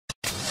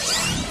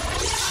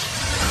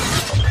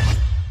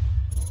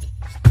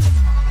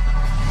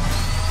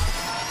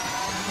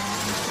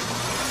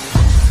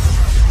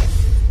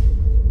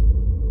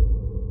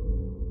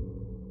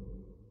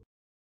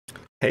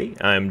Hey,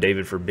 I'm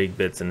David for Big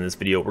Bits. In this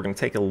video, we're going to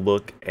take a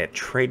look at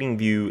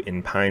TradingView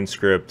in Pine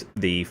Script,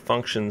 the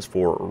functions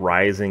for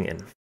rising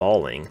and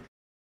falling.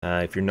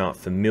 If you're not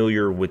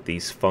familiar with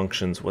these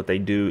functions, what they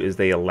do is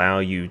they allow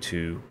you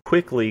to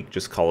quickly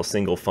just call a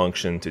single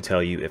function to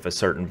tell you if a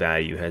certain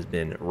value has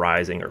been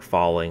rising or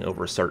falling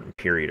over a certain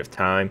period of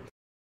time.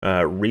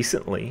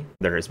 Recently,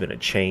 there has been a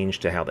change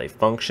to how they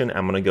function.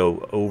 I'm going to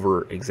go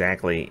over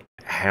exactly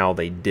how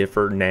they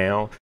differ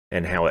now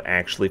and how it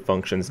actually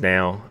functions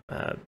now.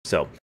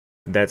 So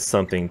that's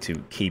something to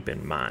keep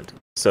in mind.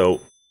 So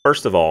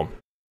first of all,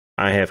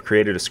 I have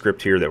created a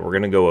script here that we're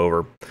going to go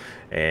over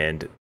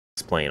and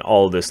explain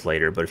all of this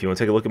later. But if you want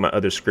to take a look at my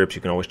other scripts,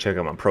 you can always check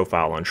out my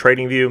profile on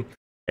TradingView.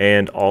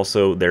 And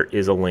also there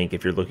is a link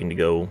if you're looking to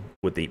go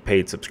with the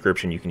paid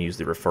subscription. You can use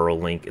the referral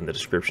link in the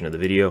description of the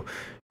video.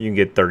 You can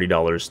get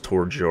 $30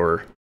 towards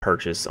your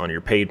purchase on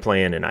your paid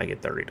plan, and I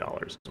get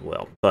 $30 as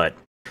well. But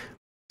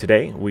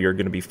today, we are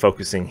going to be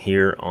focusing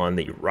here on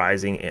the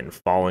rising and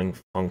falling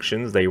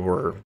functions. They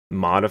were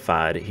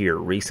modified here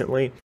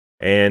recently,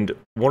 and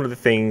one of the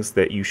things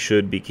that you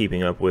should be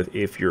keeping up with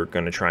if you're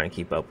going to try and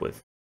keep up with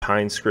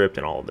Pine Script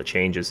and all of the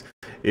changes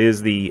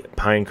is the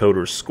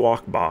Pinecoder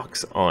Squawk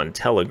box on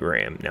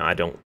Telegram. Now, I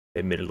don't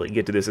admittedly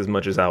get to this as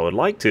much as I would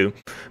like to,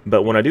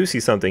 but when I do see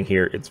something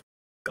here, it's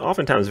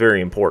oftentimes very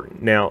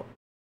important. Now,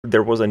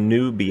 there was a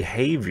new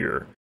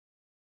behavior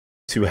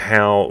to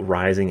how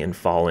rising and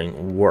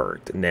falling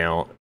worked.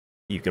 Now,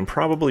 you can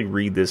probably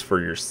read this for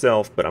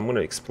yourself, but I'm going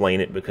to explain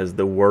it because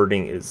the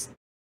wording is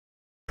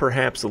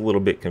perhaps a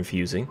little bit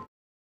confusing.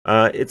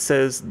 It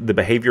says the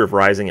behavior of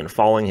rising and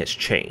falling has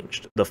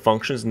changed. The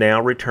functions now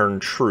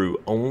return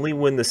true only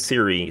when the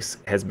series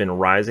has been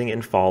rising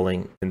and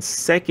falling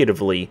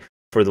consecutively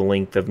for the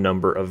length of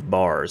number of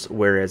bars,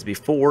 whereas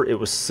before it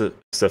was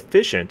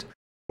sufficient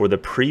for the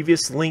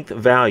previous length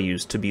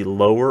values to be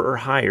lower or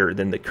higher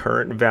than the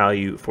current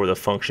value for the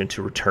function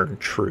to return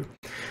true.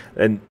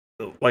 And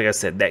like I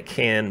said, that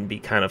can be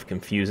kind of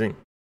confusing.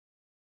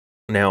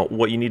 Now,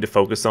 what you need to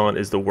focus on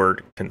is the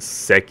word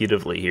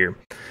consecutively here,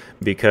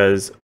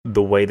 because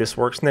the way this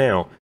works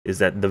now is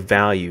that the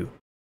value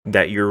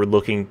that you're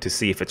looking to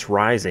see if it's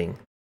rising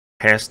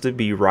has to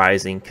be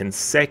rising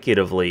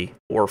consecutively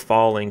or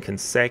falling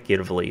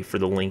consecutively for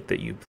the length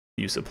that you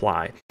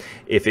supply.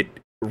 If it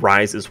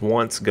rises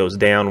once, goes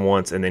down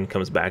once, and then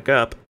comes back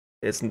up,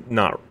 it's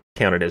not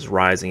counted as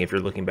rising if you're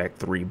looking back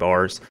 3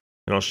 bars.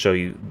 And I'll show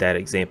you that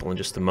example in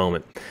just a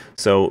moment.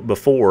 So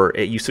before,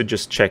 it used to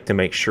just check to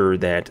make sure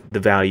that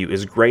the value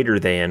is greater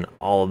than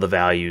all of the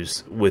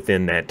values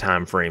within that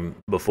time frame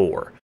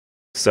before.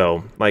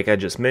 So like I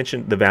just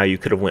mentioned, the value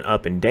could have went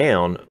up and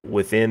down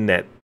within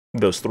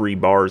those 3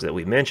 bars that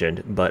we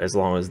mentioned, but as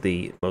long as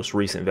the most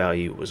recent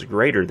value was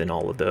greater than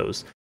all of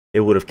those, it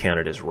would have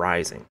counted as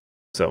rising.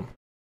 So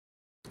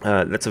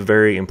that's a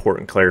very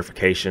important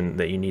clarification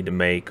that you need to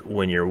make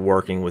when you're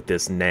working with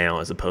this now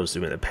as opposed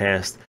to in the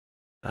past.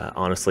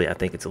 Honestly, I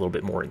think it's a little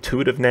bit more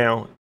intuitive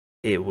now.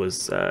 It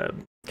was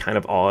kind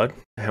of odd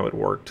how it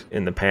worked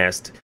in the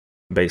past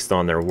based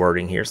on their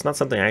wording here. It's not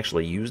something I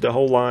actually used a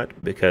whole lot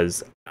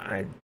because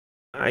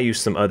I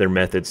used some other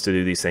methods to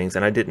do these things,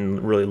 and I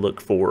didn't really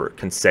look for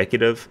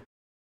consecutive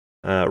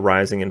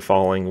rising and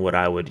falling. What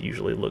I would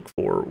usually look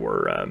for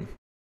were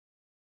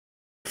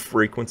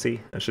frequency,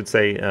 I should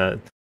say,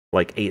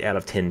 like 8 out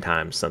of 10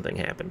 times something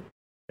happened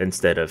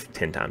instead of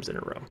 10 times in a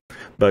row.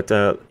 But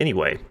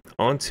anyway,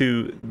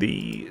 onto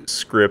the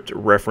script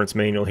reference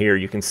manual here.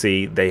 You can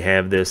see they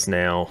have this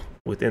now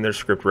within their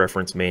script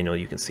reference manual.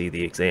 You can see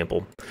the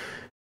example.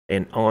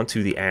 And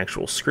onto the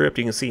actual script,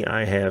 you can see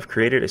I have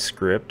created a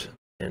script,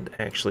 and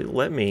actually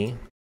let me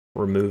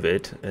remove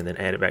it and then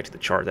add it back to the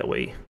chart. That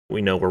way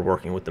we know we're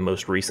working with the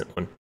most recent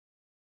one.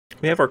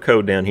 We have our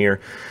code down here,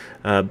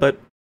 but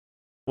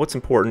what's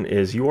important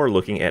is you are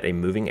looking at a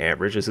moving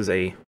average. This is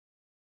a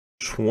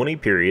 20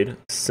 period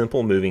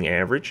simple moving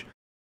average,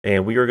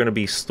 and we are going to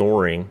be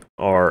storing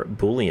our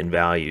Boolean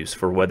values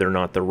for whether or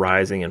not the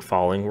rising and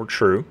falling were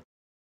true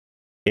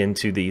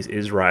into these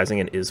is rising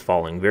and is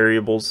falling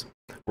variables.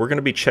 We're going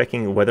to be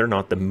checking whether or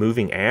not the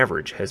moving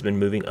average has been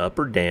moving up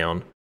or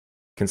down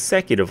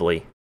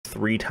consecutively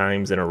 3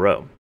 times in a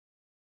row.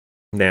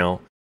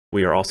 Now,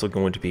 we are also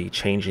going to be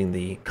changing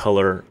the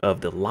color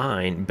of the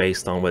line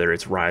based on whether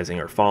it's rising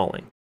or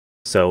falling.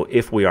 So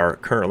if we are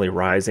currently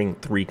rising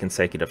 3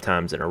 consecutive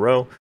times in a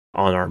row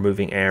on our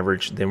moving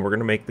average, then we're going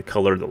to make the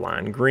color of the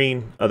line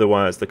green.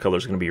 Otherwise, the color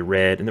is going to be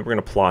red, and then we're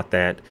going to plot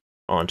that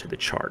onto the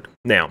chart.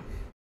 Now,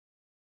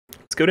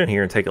 let's go down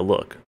here and take a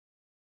look.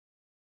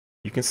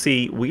 You can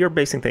see we are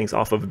basing things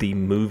off of the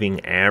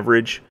moving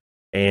average,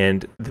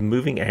 and the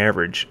moving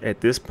average at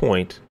this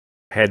point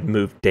had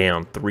moved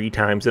down 3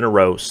 times in a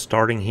row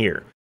starting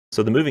here.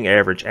 So the moving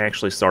average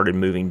actually started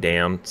moving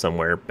down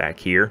somewhere back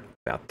here,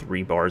 about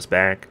 3 bars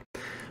back.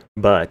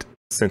 But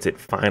since it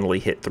finally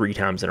hit 3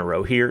 times in a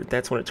row here,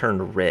 that's when it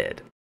turned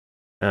red.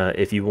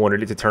 If you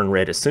wanted it to turn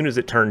red as soon as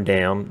it turned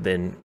down,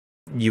 then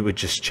you would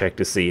just check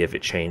to see if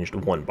it changed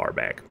 1 bar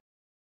back.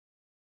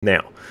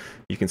 Now,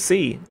 you can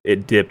see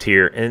it dipped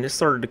here and it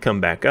started to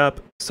come back up.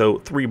 So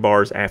 3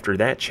 bars after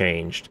that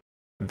changed,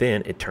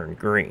 then it turned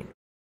green.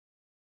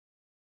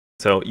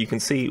 So you can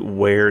see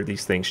where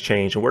these things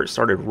change and where it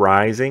started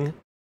rising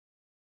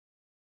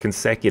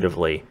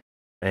consecutively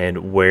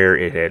and where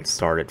it had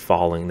started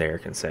falling there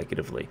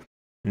consecutively.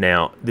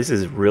 Now, this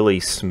is really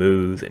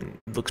smooth and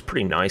looks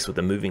pretty nice with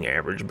the moving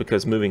average,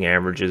 because moving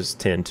averages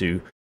tend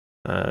to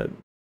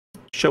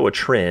show a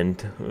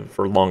trend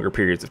for longer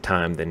periods of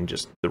time than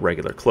just the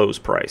regular close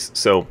price.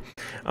 So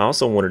I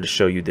also wanted to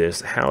show you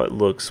this, how it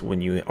looks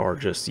when you are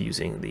just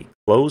using the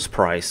close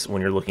price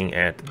when you're looking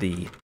at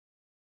the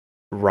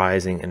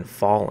rising and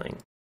falling.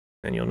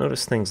 And you'll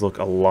notice things look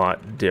a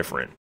lot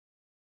different.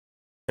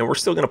 And we're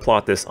still going to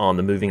plot this on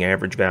the moving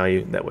average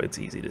value, that way it's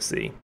easy to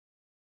see.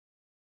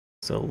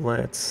 So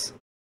let's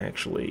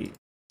actually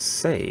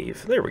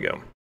save. There we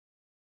go.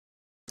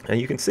 And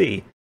you can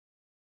see,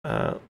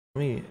 let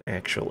me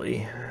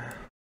actually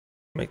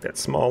make that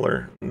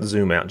smaller,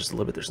 zoom out just a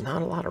little bit. There's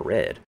not a lot of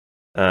red.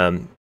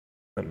 That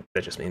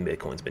just means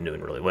Bitcoin's been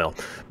doing really well.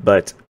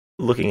 But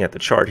looking at the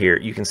chart here,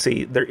 you can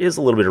see there is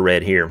a little bit of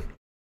red here.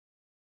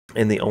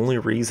 And the only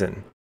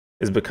reason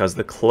is because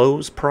the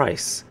close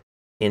price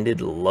ended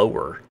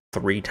lower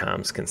 3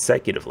 times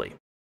consecutively.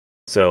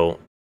 So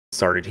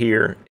started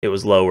here, it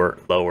was lower,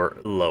 lower,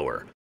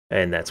 lower.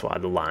 And that's why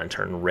the line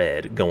turned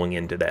red going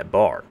into that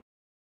bar.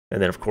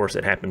 And then, of course,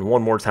 it happened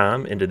one more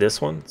time into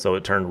this one. So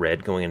it turned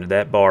red going into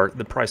that bar.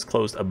 The price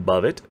closed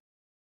above it.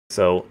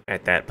 So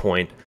at that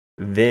point,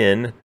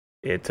 then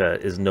it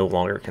is no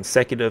longer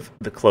consecutive.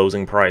 The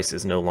closing price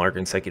is no longer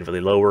consecutively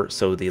lower.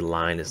 So the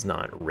line is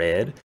not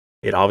red.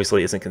 It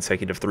obviously isn't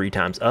consecutive 3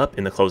 times up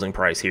in the closing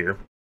price here.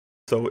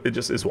 So it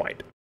just is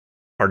white,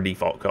 our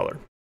default color.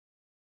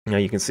 Now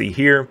you can see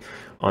here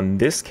on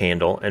this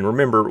candle, and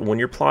remember, when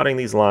you're plotting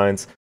these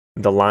lines,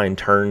 the line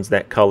turns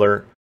that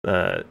color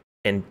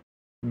and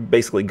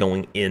basically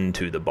going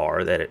into the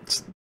bar that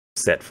it's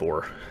set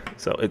for.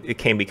 So it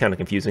can be kind of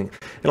confusing.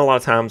 And a lot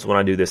of times when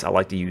I do this, I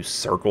like to use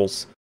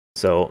circles.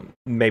 So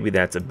maybe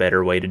that's a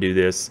better way to do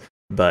this.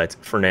 But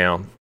for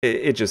now,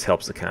 it just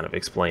helps to kind of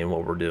explain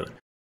what we're doing.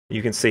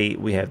 You can see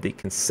we have the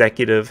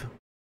consecutive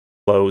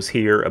close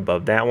here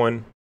above that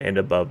one and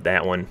above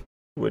that one,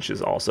 which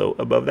is also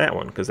above that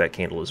one because that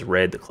candle is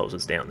red that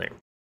closes down there.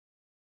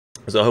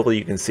 So hopefully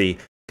you can see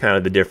kind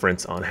of the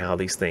difference on how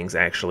these things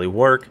actually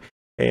work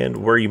and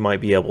where you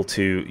might be able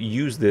to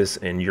use this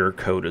in your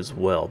code as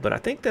well. But I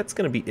think that's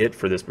going to be it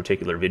for this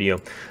particular video.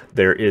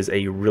 There is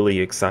a really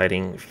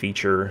exciting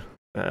feature,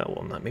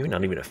 well, maybe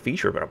not even a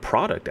feature, but a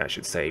product, I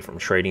should say, from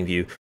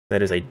TradingView.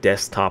 That is a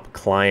desktop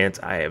client.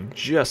 I have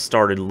just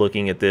started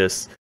looking at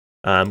this.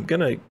 I'm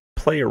going to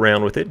play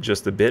around with it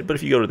just a bit, but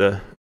if you go to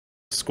the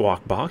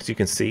Squawk box, you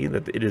can see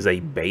that it is a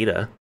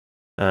beta.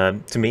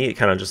 To me, it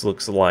kind of just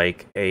looks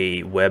like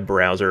a web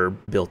browser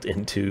built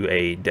into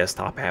a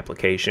desktop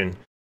application,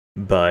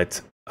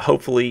 but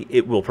hopefully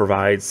it will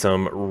provide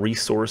some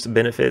resource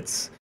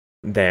benefits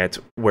that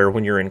where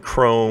when you're in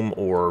Chrome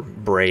or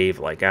Brave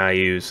like I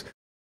use,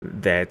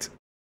 that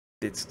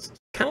it's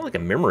kind of like a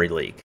memory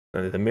leak.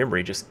 The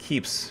memory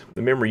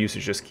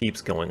usage just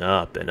keeps going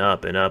up and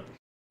up and up,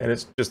 and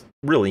it's just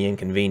really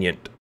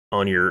inconvenient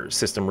on your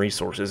system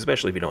resources,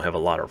 especially if you don't have a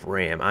lot of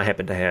RAM. I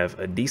happen to have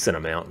a decent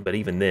amount, but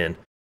even then,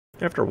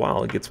 after a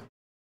while, it gets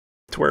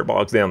to where it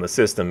bogs down the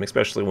system,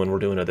 especially when we're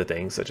doing other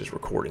things such as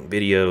recording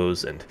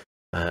videos and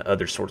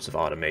other sorts of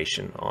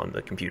automation on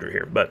the computer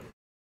here. But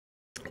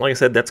like I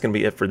said, that's going to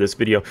be it for this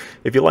video.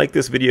 If you like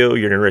this video,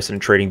 you're interested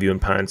in TradingView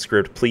and Pine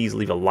Script, please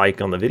leave a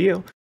like on the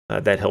video.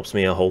 That helps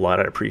me a whole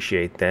lot. I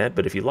appreciate that.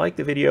 But if you like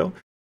the video,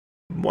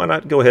 why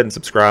not go ahead and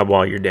subscribe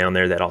while you're down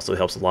there? That also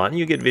helps a lot. And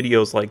you get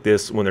videos like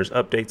this when there's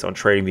updates on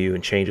TradingView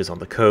and changes on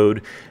the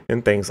code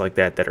and things like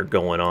that that are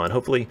going on.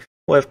 Hopefully,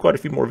 we'll have quite a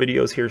few more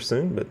videos here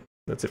soon. But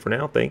that's it for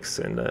now. Thanks,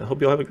 and hope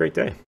you all have a great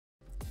day.